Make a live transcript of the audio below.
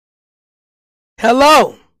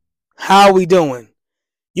Hello, how are we doing?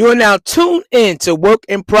 You are now tuned in to Work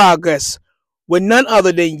in Progress with none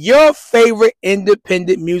other than your favorite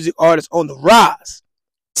independent music artist on the rise,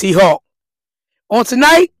 T Hawk. On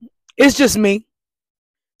tonight, it's just me.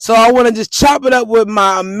 So I want to just chop it up with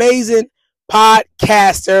my amazing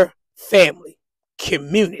podcaster family,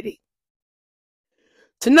 community.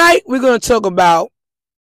 Tonight, we're going to talk about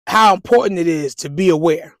how important it is to be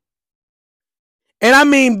aware. And I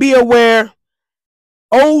mean, be aware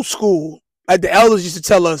old school, like the elders used to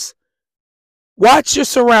tell us, watch your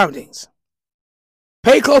surroundings.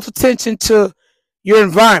 Pay close attention to your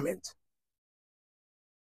environment.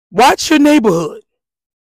 Watch your neighborhood.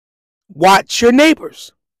 Watch your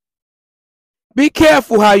neighbors. Be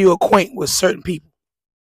careful how you acquaint with certain people.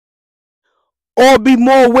 Or be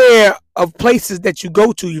more aware of places that you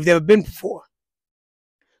go to you've never been before.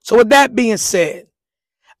 So with that being said,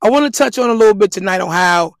 I want to touch on a little bit tonight on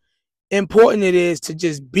how important it is to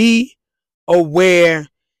just be aware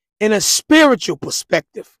in a spiritual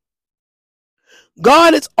perspective.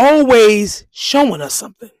 God is always showing us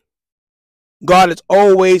something. God is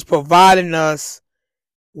always providing us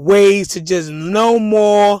ways to just know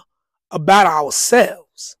more about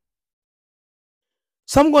ourselves.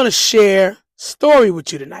 So I'm going to share a story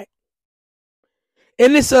with you tonight.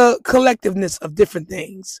 And it's a collectiveness of different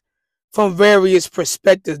things from various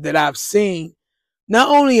perspectives that I've seen, not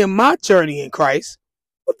only in my journey in Christ,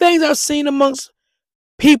 but things I've seen amongst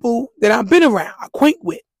people that I've been around, acquaint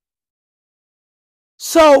with.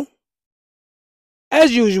 So,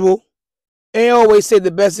 as usual, they always say the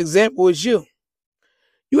best example is you.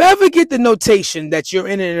 You ever get the notation that you're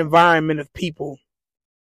in an environment of people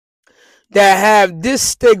that have this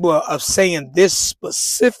stigma of saying this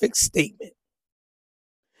specific statement?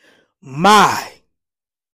 My,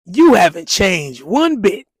 you haven't changed one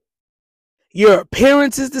bit. Your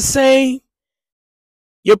appearance is the same.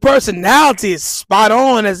 Your personality is spot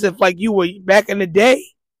on as if like you were back in the day.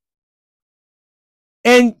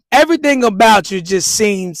 And everything about you just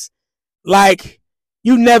seems like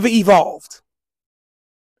you never evolved.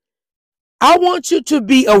 I want you to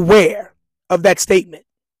be aware of that statement.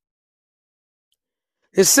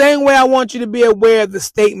 The same way I want you to be aware of the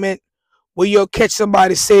statement where you'll catch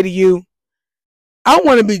somebody say to you, I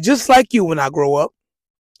want to be just like you when I grow up.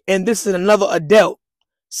 And this is another adult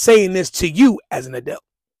saying this to you as an adult.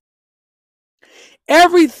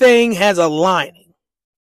 Everything has a lining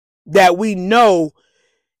that we know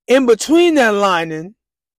in between that lining,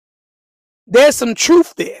 there's some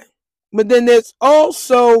truth there. But then there's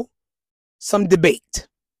also some debate.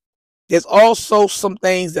 There's also some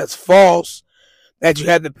things that's false that you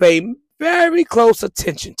have to pay very close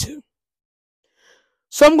attention to.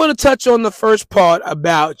 So I'm going to touch on the first part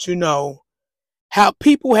about, how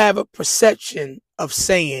people have a perception of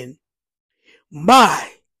saying,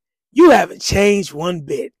 my, you haven't changed one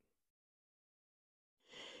bit.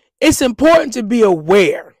 It's important to be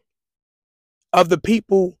aware of the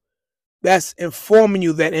people that's informing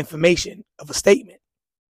you that information of a statement,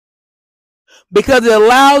 because it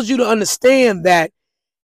allows you to understand that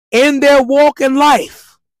in their walk in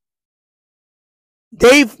life,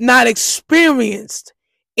 they've not experienced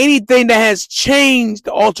anything that has changed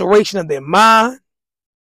the alteration of their mind,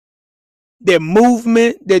 their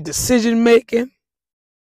movement, their decision making,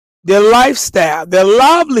 their lifestyle, their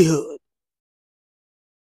livelihood,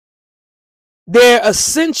 their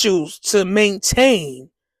essentials to maintain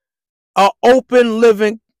an open,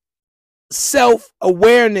 living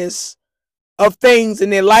self-awareness of things in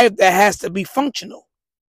their life that has to be functional.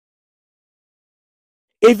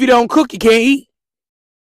 If you don't cook, you can't eat.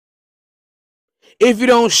 If you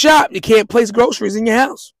don't shop, you can't place groceries in your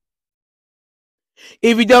house.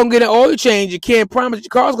 If you don't get an oil change, you can't promise your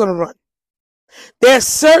car's going to run. There's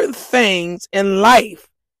certain things in life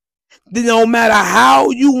that no matter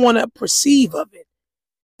how you want to perceive of it,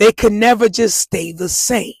 they can never just stay the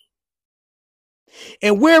same.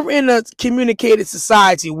 And we're in a communicated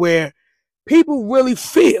society where people really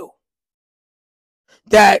feel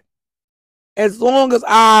that as long as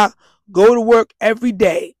I go to work every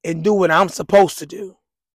day and do what I'm supposed to do,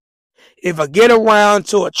 if I get around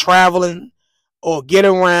to a traveling or get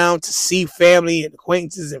around to see family and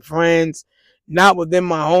acquaintances and friends not within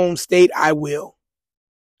my home state, I will.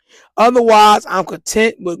 Otherwise, I'm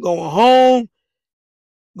content with going home,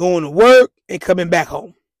 going to work, and coming back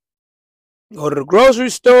home. Go to the grocery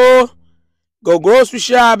store, go grocery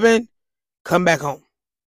shopping, come back home.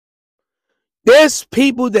 There's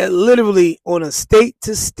people that literally on a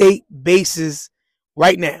state-to-state basis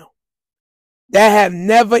right now that have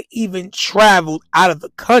never even traveled out of the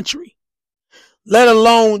country, let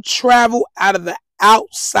alone travel out of the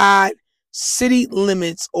outside city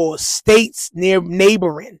limits or states near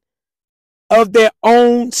neighboring of their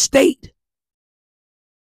own state.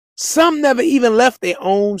 Some never even left their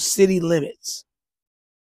own city limits.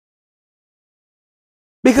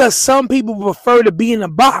 Because some people prefer to be in a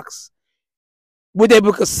box, what they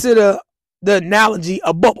would consider the analogy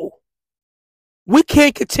a bubble. We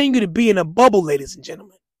can't continue to be in a bubble, ladies and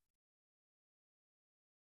gentlemen.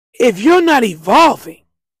 If you're not evolving,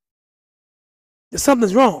 then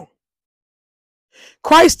something's wrong.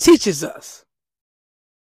 Christ teaches us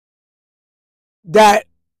that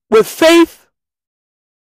with faith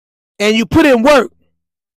and you put in work,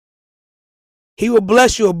 he will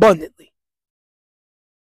bless you abundantly.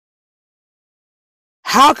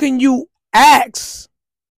 How can you ask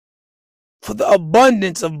for the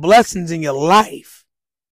abundance of blessings in your life,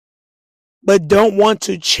 but don't want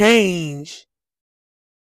to change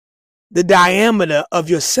the diameter of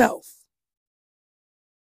yourself?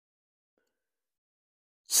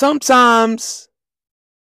 Sometimes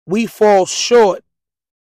we fall short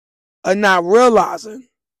of not realizing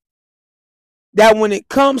that when it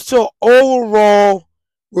comes to overall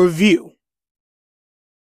review,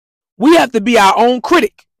 we have to be our own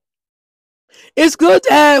critic. It's good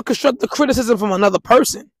to have constructive criticism from another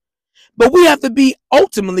person, but we have to be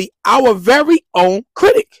ultimately our very own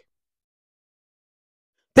critic.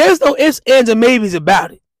 There's no ifs, ands, and maybes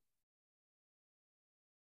about it.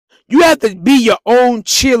 You have to be your own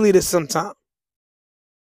cheerleader sometimes.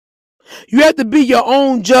 You have to be your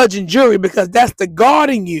own judge and jury, because that's the God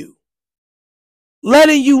in you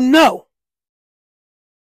letting you know,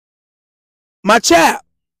 my child,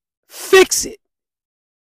 fix it.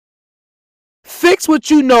 Fix what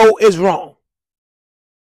you know is wrong.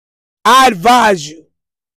 I advise you.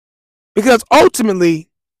 Because ultimately,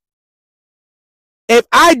 if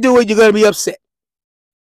I do it, you're going to be upset.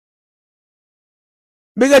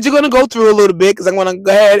 Because you're going to go through a little bit, because I'm going to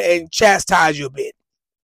go ahead and chastise you a bit.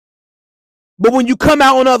 But when you come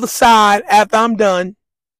out on the other side after I'm done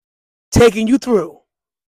taking you through,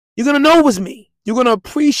 you're going to know it was me. You're going to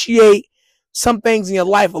appreciate some things in your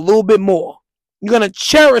life a little bit more. You're going to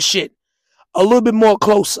cherish it a little bit more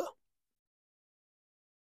closer.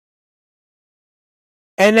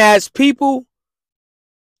 And as people,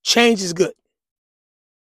 change is good.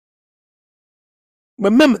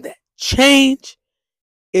 Remember that. Change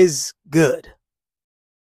is good.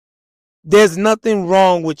 There's nothing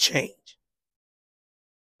wrong with change.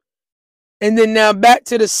 And then now back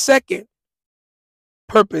to the second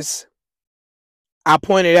purpose I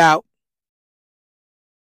pointed out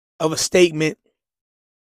of a statement.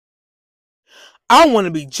 I want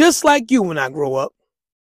to be just like you when I grow up.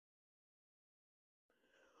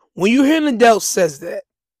 When you hear an adult says that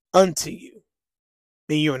unto you,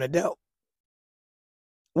 then you're an adult.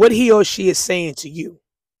 What he or she is saying to you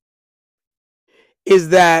is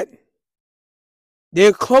that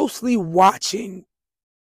they're closely watching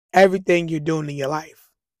everything you're doing in your life.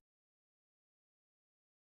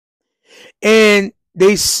 And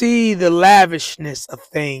they see the lavishness of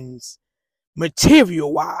things,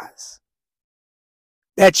 material-wise,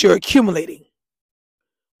 that you're accumulating.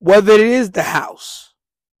 Whether it is the house,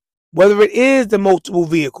 whether it is the multiple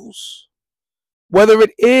vehicles, whether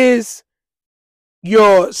it is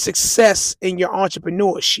your success in your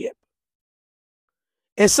entrepreneurship.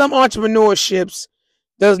 And some entrepreneurships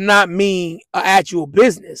does not mean an actual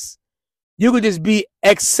business. You could just be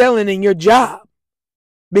excelling in your job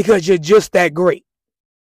because you're just that great.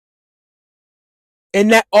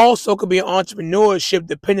 And that also could be an entrepreneurship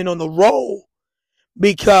depending on the role.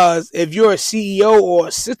 Because if you're a CEO or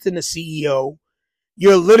assistant to CEO,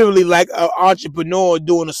 you're literally like an entrepreneur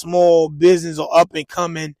doing a small business or up and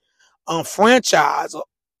coming franchise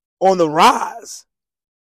on the rise.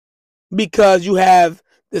 Because you have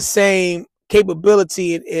the same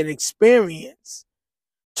capability and experience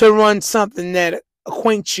to run something that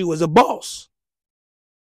acquaints you as a boss.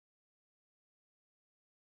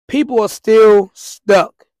 People are still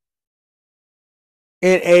stuck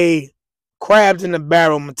in a crabs in the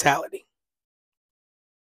barrel mentality.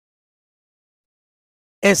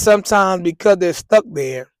 And sometimes because they're stuck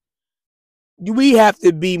there, we have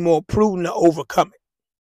to be more prudent to overcome it.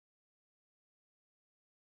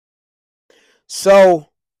 So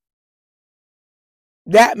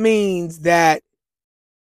that means that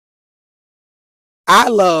I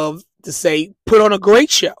love to say, put on a great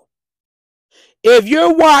show. If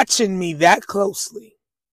you're watching me that closely,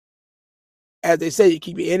 as they say, you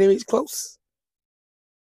keep your enemies close.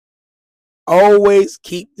 Always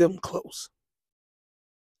keep them close.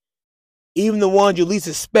 Even the ones you least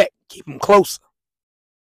suspect, keep them closer.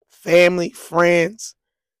 Family, friends,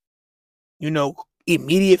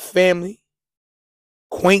 immediate family.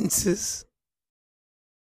 acquaintances,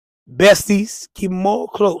 besties, keep them all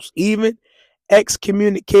close. Even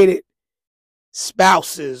excommunicated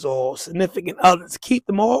spouses or significant others, keep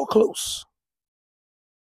them all close.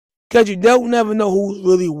 Because you don't never know who's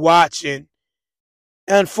really watching.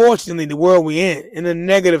 Unfortunately, the world we're in a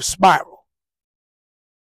negative spiral.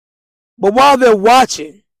 But while they're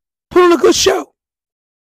watching, put on a good show.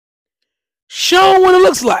 Show them what it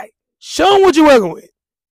looks like. Show them what you're working with.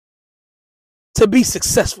 To be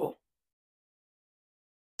successful.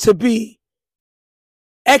 To be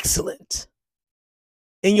excellent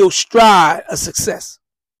in your stride of success.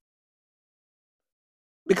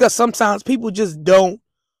 Because sometimes people just don't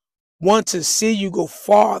want to see you go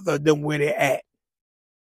farther than where they're at.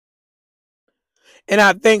 And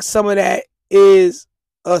I think some of that is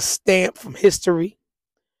a stamp from history,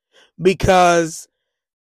 because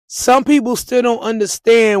some people still don't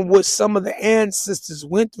understand what some of the ancestors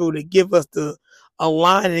went through to give us the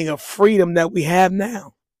aligning of freedom that we have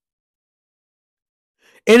now.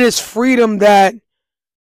 And it's freedom that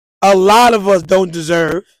a lot of us don't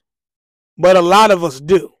deserve, but a lot of us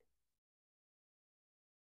do.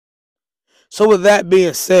 So with that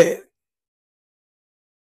being said,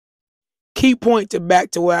 key point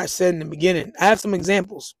back to what I said in the beginning. I have some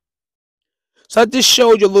examples. So I just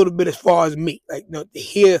showed you a little bit as far as me, like, you know, to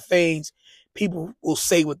hear things people will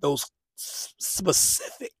say with those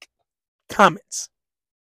specific comments.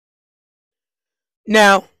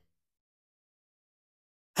 Now,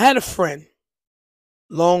 I had a friend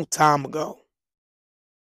long time ago.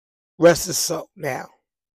 Rest his soul now.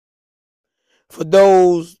 For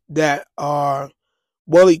those that are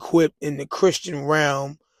well equipped in the Christian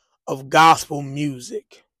realm of gospel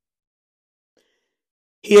music,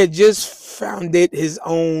 he had just founded his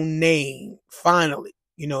own name, finally.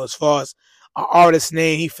 You know, as far as an artist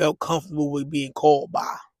name he felt comfortable with being called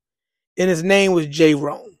by. And his name was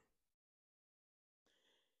Jerome.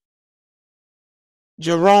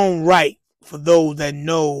 Jerome Wright, for those that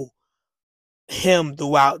know him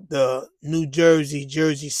throughout the New Jersey,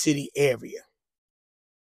 Jersey City area.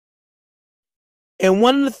 And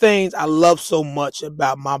one of the things I love so much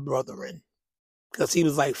about my brethren, because he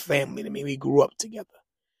was like family to me, we grew up together.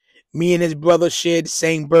 Me and his brother shared the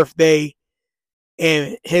same birthday,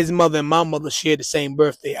 and his mother and my mother shared the same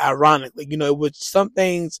birthday, ironically. You know, it was some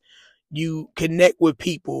things you connect with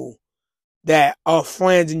people that are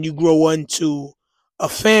friends and you grow into a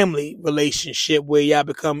family relationship where y'all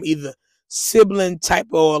become either sibling type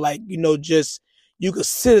or, like, you know, just you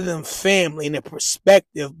consider them family in a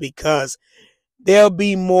perspective, because they'll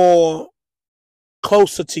be more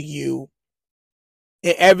closer to you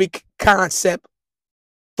in every concept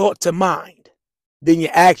thought to mind than your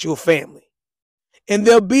actual family. And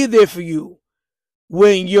they'll be there for you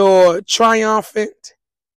when you're triumphant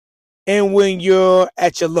and when you're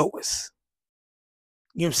at your lowest.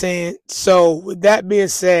 You know what I'm saying? So with that being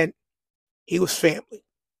said, he was family.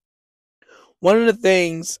 One of the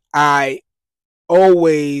things I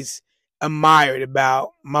always admired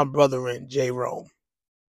about my brother in Jerome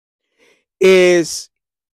is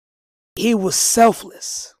he was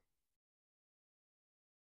selfless.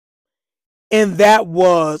 And that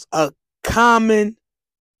was a common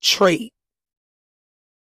trait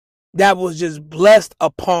that was just blessed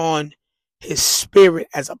upon his spirit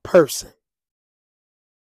as a person.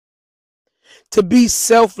 To be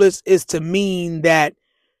selfless is to mean that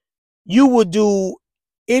you will do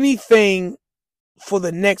anything for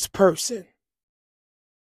the next person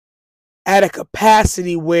at a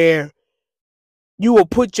capacity where you will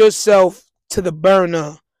put yourself to the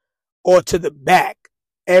burner or to the back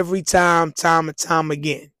every time and time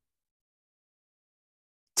again.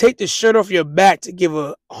 Take the shirt off your back to give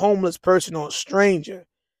a homeless person or a stranger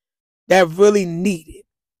that really need it,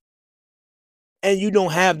 and you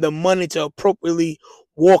don't have the money to appropriately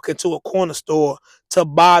walk into a corner store to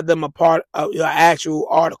buy them a part of your actual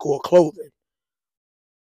article of clothing,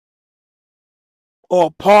 or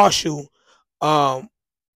a partial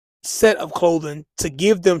set of clothing to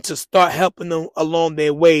give them to start helping them along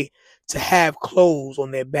their way to have clothes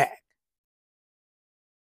on their back.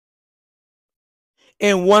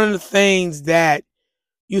 And one of the things that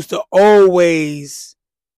used to always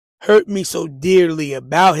hurt me so dearly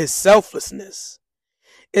about his selflessness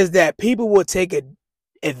is that people will take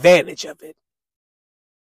advantage of it.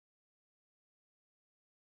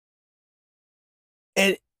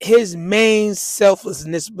 And his main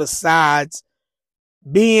selflessness, besides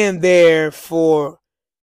being there for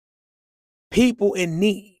people in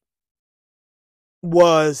need,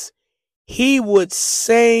 was he would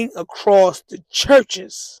sing across the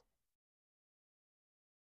churches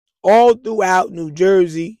all throughout New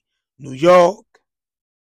Jersey, New York,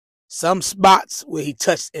 some spots where he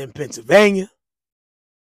touched in Pennsylvania.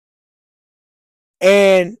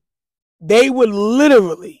 And they would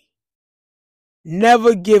literally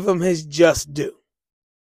never give him his just due.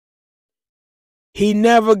 He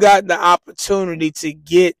never got the opportunity to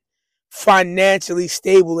get financially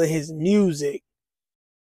stable in his music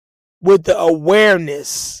with the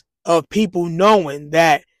awareness of people knowing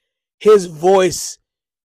that his voice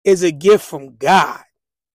is a gift from God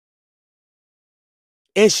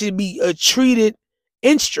and should be a treated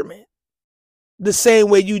instrument the same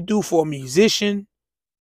way you do for a musician,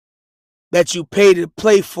 that you pay to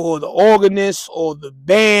play for the organist or the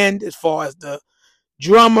band, as far as the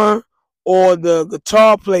drummer or the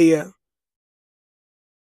guitar player,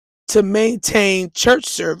 to maintain church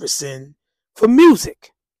servicing for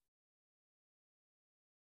music.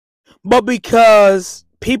 But because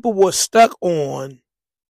people were stuck on,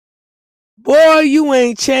 boy, you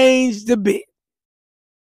ain't changed a bit.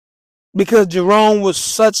 Because Jerome was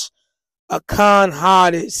such a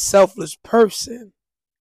kind-hearted, selfless person,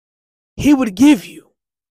 he would give you,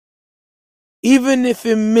 even if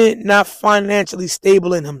it meant not financially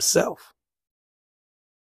stable in himself.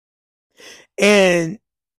 And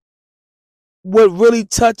what really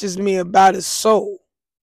touches me about his soul,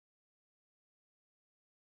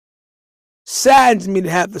 saddens me to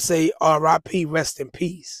have to say R.I.P., rest in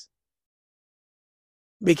peace,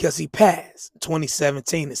 because he passed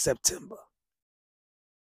 2017 in September.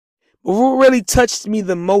 But what really touched me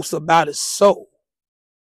the most about his soul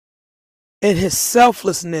and his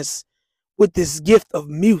selflessness with this gift of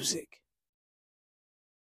music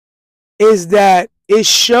is that it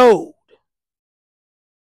showed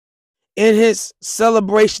in his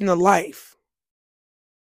celebration of life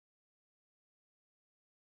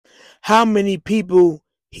how many people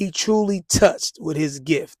he truly touched with his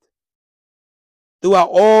gift. Throughout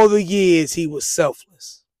all the years, he was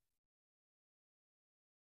selfless.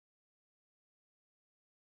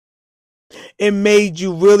 It made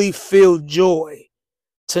you really feel joy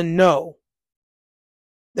to know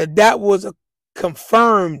that that was a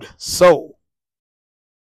confirmed soul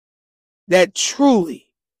that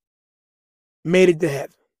truly made it to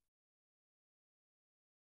heaven.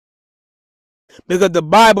 Because the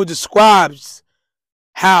Bible describes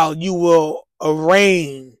how you will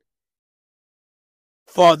arraign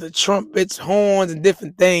for the trumpets, horns, and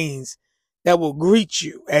different things that will greet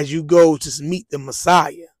you as you go to meet the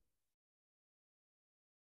Messiah,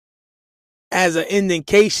 as an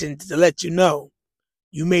indication to let you know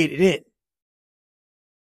you made it in.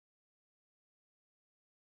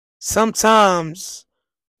 Sometimes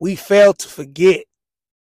we fail to forget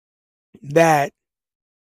that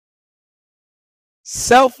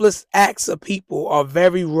selfless acts of people are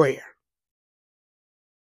very rare.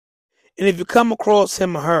 And if you come across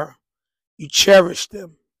him or her, you cherish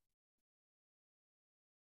them,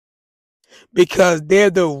 because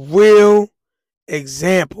they're the real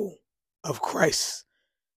example of Christ.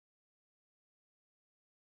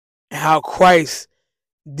 And how Christ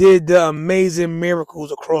did the amazing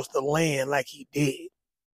miracles across the land like he did.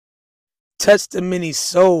 Touched the many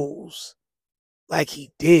souls like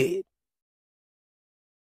he did.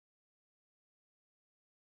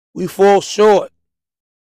 We fall short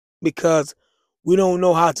because we don't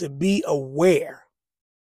know how to be aware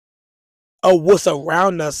of what's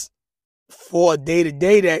around us for a day to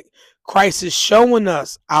day, that Christ is showing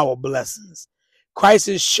us our blessings. Christ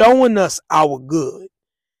is showing us our good.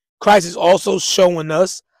 Christ is also showing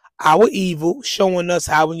us our evil, showing us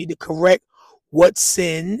how we need to correct what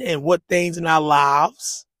sin and what things in our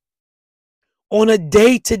lives on a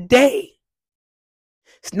day to day.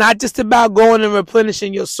 It's not just about going and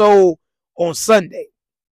replenishing your soul on Sunday,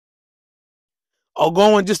 or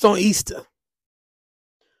going just on Easter,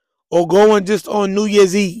 or going just on New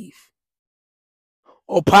Year's Eve,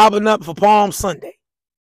 or popping up for Palm Sunday,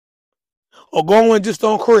 or going just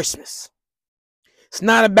on Christmas. It's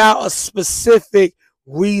not about a specific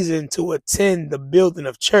reason to attend the building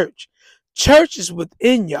of church. Church is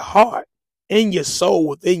within your heart, in your soul,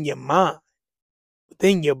 within your mind,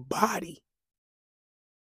 within your body.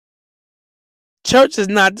 Church is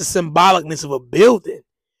not the symbolicness of a building.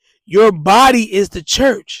 Your body is the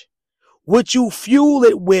church. What you fuel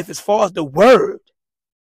it with, as far as the word,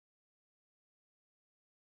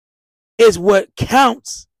 is what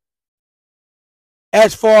counts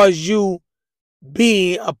as far as you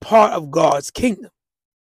being a part of God's kingdom.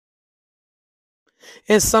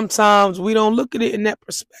 And sometimes we don't look at it in that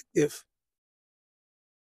perspective,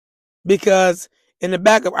 because in the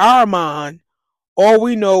back of our mind, all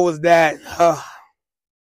we know is that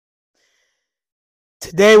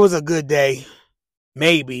today was a good day.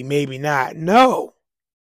 Maybe, maybe not. No.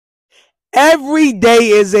 Every day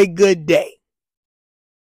is a good day.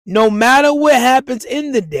 No matter what happens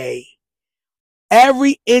in the day,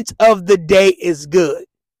 every inch of the day is good.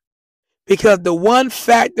 Because the one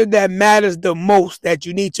factor that matters the most that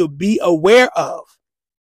you need to be aware of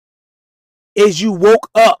is you woke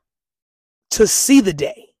up to see the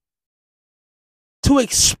day, to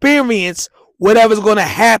experience whatever's going to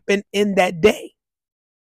happen in that day.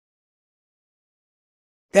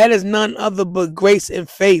 That is none other but grace and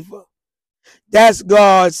favor. That's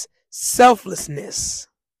God's selflessness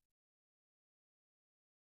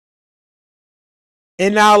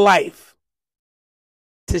in our life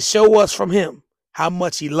to show us from Him how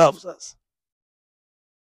much He loves us.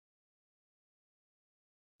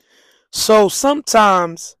 So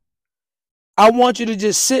sometimes I want you to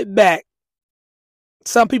just sit back.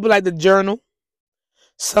 Some people like to journal.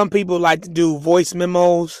 Some people like to do voice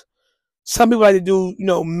memos. Some people like to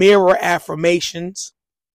do, mirror affirmations.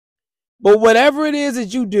 But whatever it is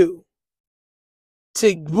that you do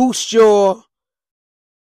to boost your,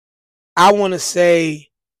 I want to say,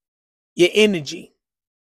 your energy,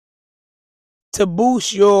 to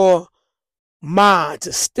boost your mind,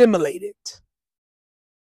 to stimulate it,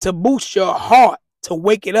 to boost your heart, to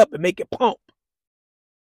wake it up and make it pump.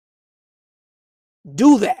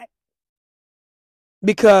 Do that.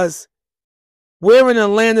 Because we're in a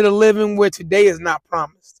land of the living where today is not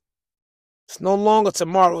promised. It's no longer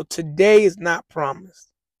tomorrow. Today is not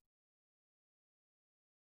promised.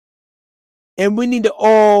 And we need to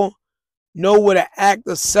all know what an act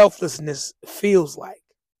of selflessness feels like.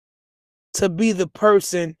 To be the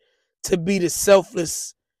person, to be the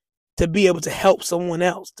selfless, to be able to help someone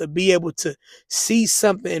else, to be able to see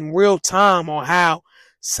something in real time on how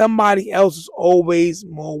somebody else is always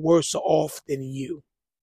more worse off than you.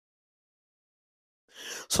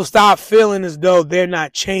 So stop feeling as though they're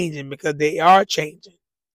not changing, because they are changing.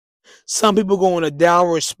 Some people go in a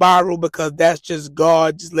downward spiral because that's just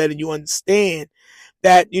God just letting you understand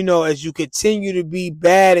that, as you continue to be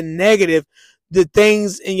bad and negative, the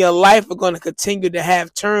things in your life are going to continue to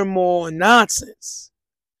have turmoil and nonsense.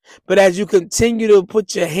 But as you continue to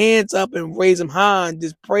put your hands up and raise them high and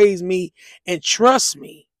just praise me and trust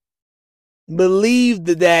me, believe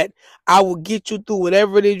that I will get you through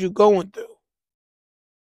whatever it is you're going through,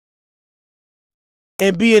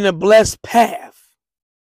 and be in a blessed path,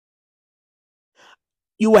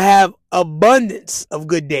 you will have abundance of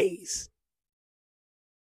good days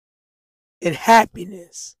and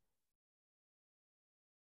happiness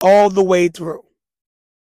all the way through.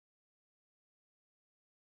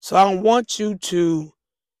 So I want you to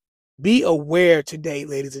be aware today,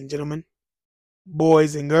 ladies and gentlemen,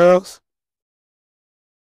 boys and girls,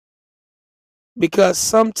 because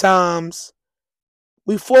sometimes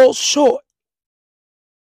we fall short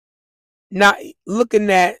not looking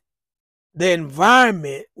at the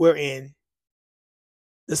environment we're in,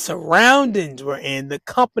 the surroundings we're in, the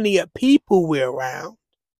company of people we're around,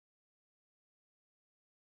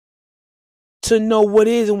 to know what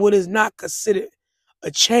is and what is not considered a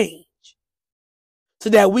change, so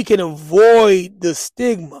that we can avoid the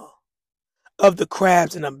stigma of the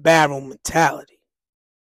crabs in a barrel mentality.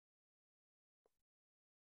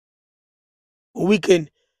 We can,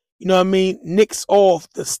 nix off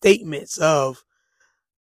the statements of,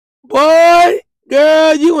 boy,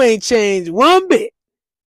 girl, you ain't changed one bit.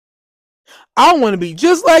 I want to be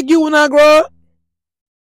just like you when I grow up.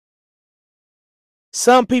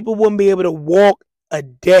 Some people wouldn't be able to walk a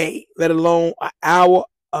day, let alone an hour,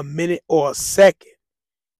 a minute, or a second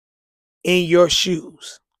in your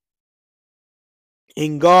shoes.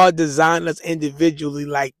 And God designed us individually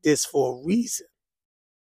like this for a reason.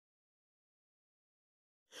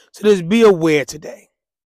 So just be aware today.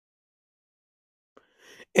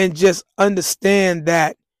 And just understand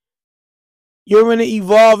that you're in an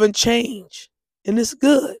evolving change. And it's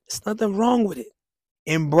good. There's nothing wrong with it.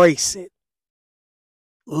 Embrace it.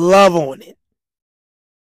 Love on it.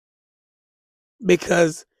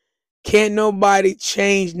 Because can't nobody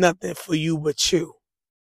change nothing for you but you.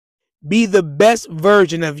 Be the best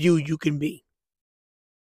version of you can be.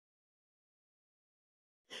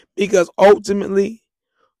 Because ultimately,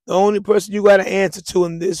 the only person you got to answer to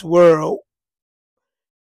in this world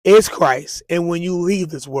is Christ. And when you leave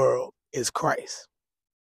this world, is Christ.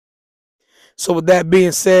 So with that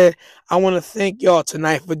being said, I want to thank y'all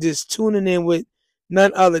tonight for just tuning in with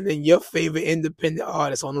none other than your favorite independent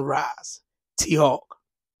artist on the rise, T-Hawk.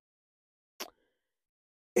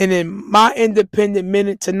 And in my independent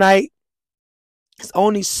minute tonight, it's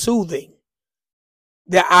only soothing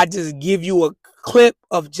that I just give you a clip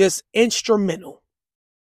of just instrumental.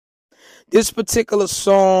 This particular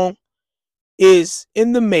song is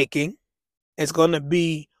in the making. It's going to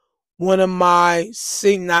be one of my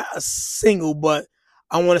not a single, but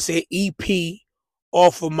I want to say EP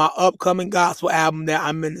off of my upcoming gospel album that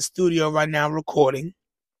I'm in the studio right now recording.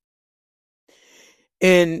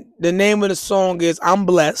 And the name of the song is I'm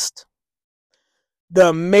Blessed. The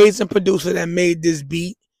amazing producer that made this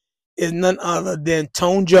beat is none other than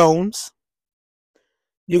Tone Jones.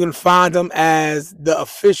 You can find him as the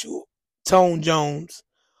official Tone Jones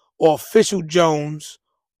or official Jones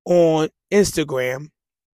on Instagram.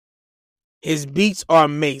 His beats are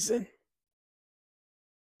amazing.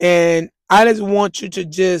 And I just want you to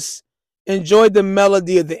just enjoy the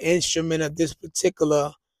melody of the instrument of this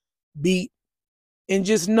particular beat and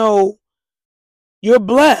just know you're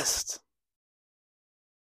blessed.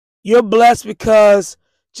 You're blessed because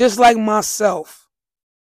just like myself,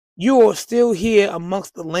 you are still here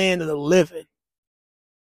amongst the land of the living.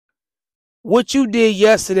 What you did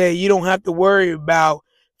yesterday, you don't have to worry about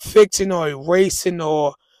fixing or erasing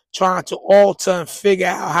or trying to alter and figure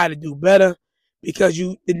out how to do better because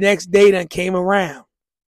the next day done came around.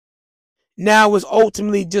 Now it's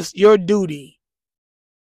ultimately just your duty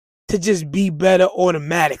to just be better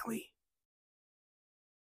automatically.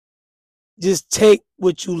 Just take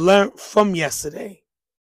what you learned from yesterday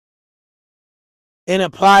and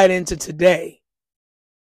apply it into today,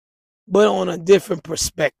 but on a different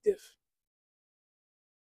perspective.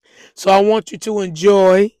 So I want you to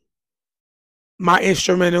enjoy my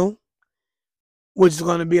instrumental, which is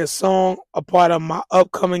going to be a song, a part of my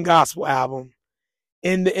upcoming gospel album,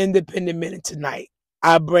 in the Independent Minute tonight.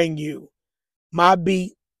 I bring you my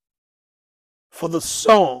beat for the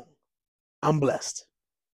song, I'm Blessed.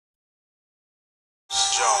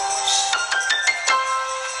 Jones.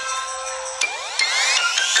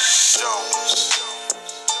 Jones.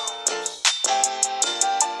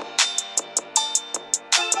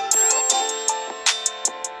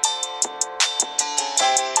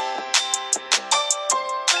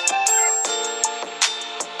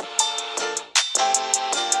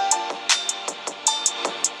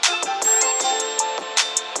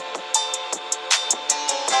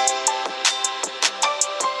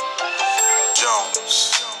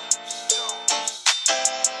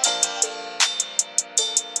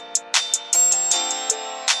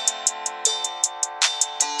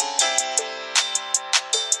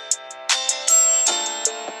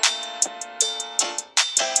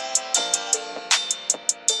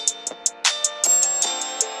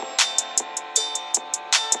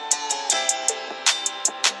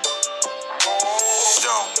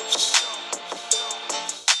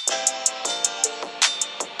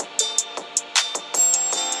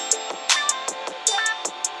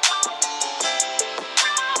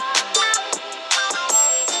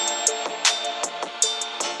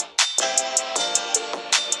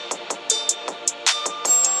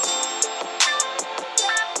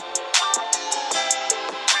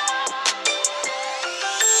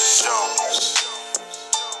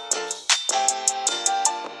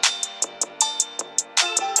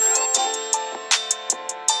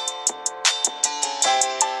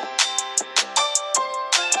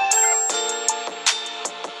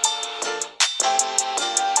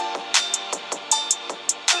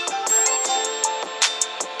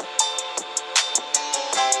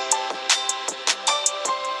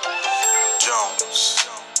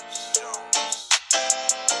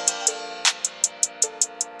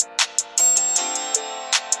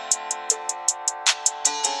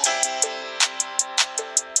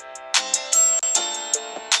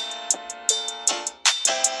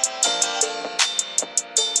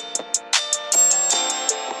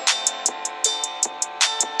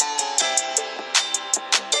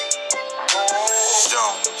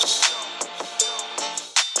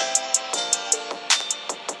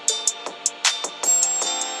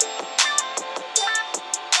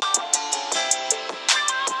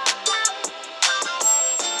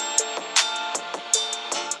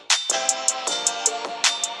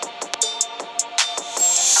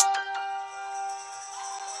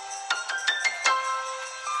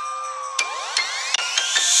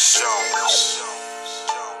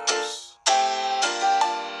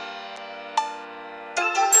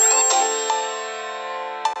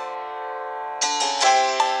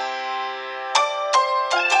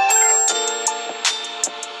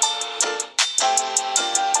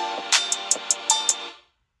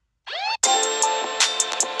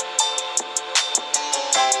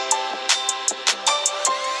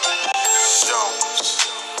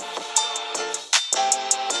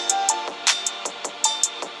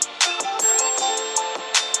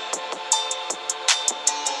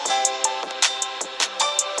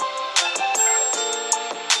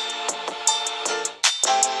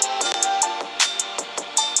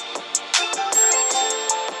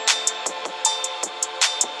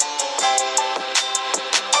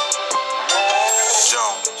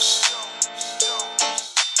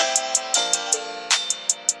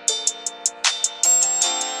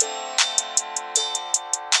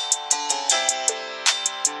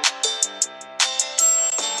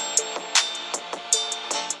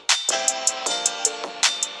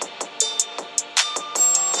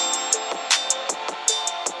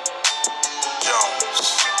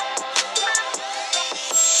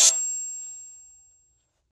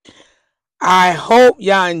 I hope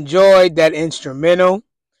y'all enjoyed that instrumental.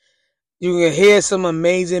 You can hear some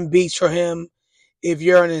amazing beats from him. If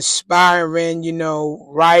you're an inspiring,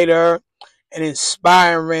 writer, an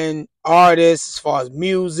inspiring artist as far as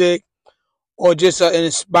music, or just an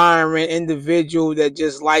inspiring individual that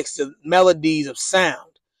just likes the melodies of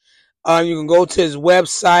sound, you can go to his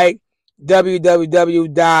website,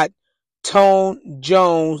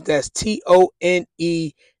 www.tonejonez, that's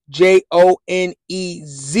TONEJONEZ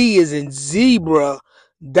is in zebra.com,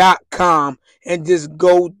 and just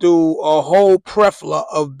go through a whole plethora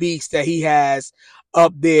of beats that he has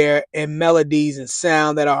up there and melodies and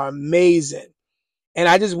sound that are amazing. And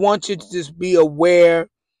I just want you to just be aware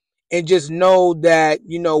and just know that,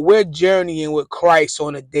 we're journeying with Christ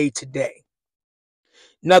on a day to day.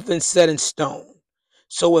 Nothing's set in stone.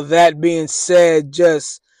 So with that being said,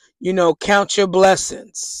 just, count your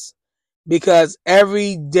blessings, because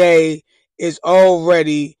every day is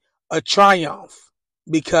already a triumph,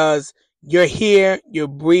 because you're here, you're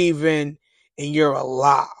breathing, and you're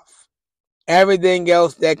alive. Everything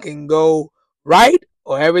else that can go right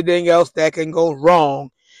or everything else that can go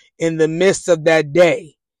wrong in the midst of that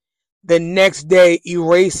day, the next day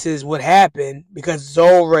erases what happened because it's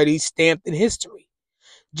already stamped in history.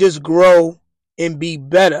 Just grow and be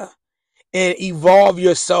better and evolve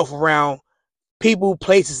yourself around people,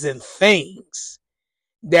 places, and things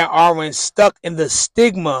that aren't stuck in the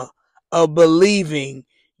stigma of believing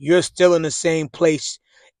you're still in the same place,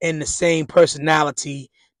 in the same personality,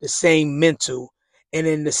 the same mental, and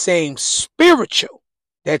in the same spiritual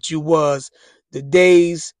that you was the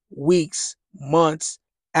days, weeks, months,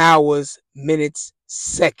 hours, minutes,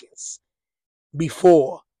 seconds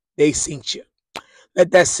before they synced you.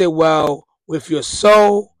 Let that sit well with your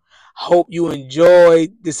soul. Hope you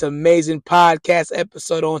enjoyed this amazing podcast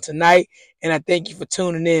episode on tonight. And I thank you for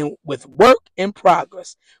tuning in with Work in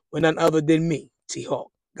Progress with none other than me, T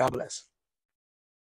Hawk. God bless.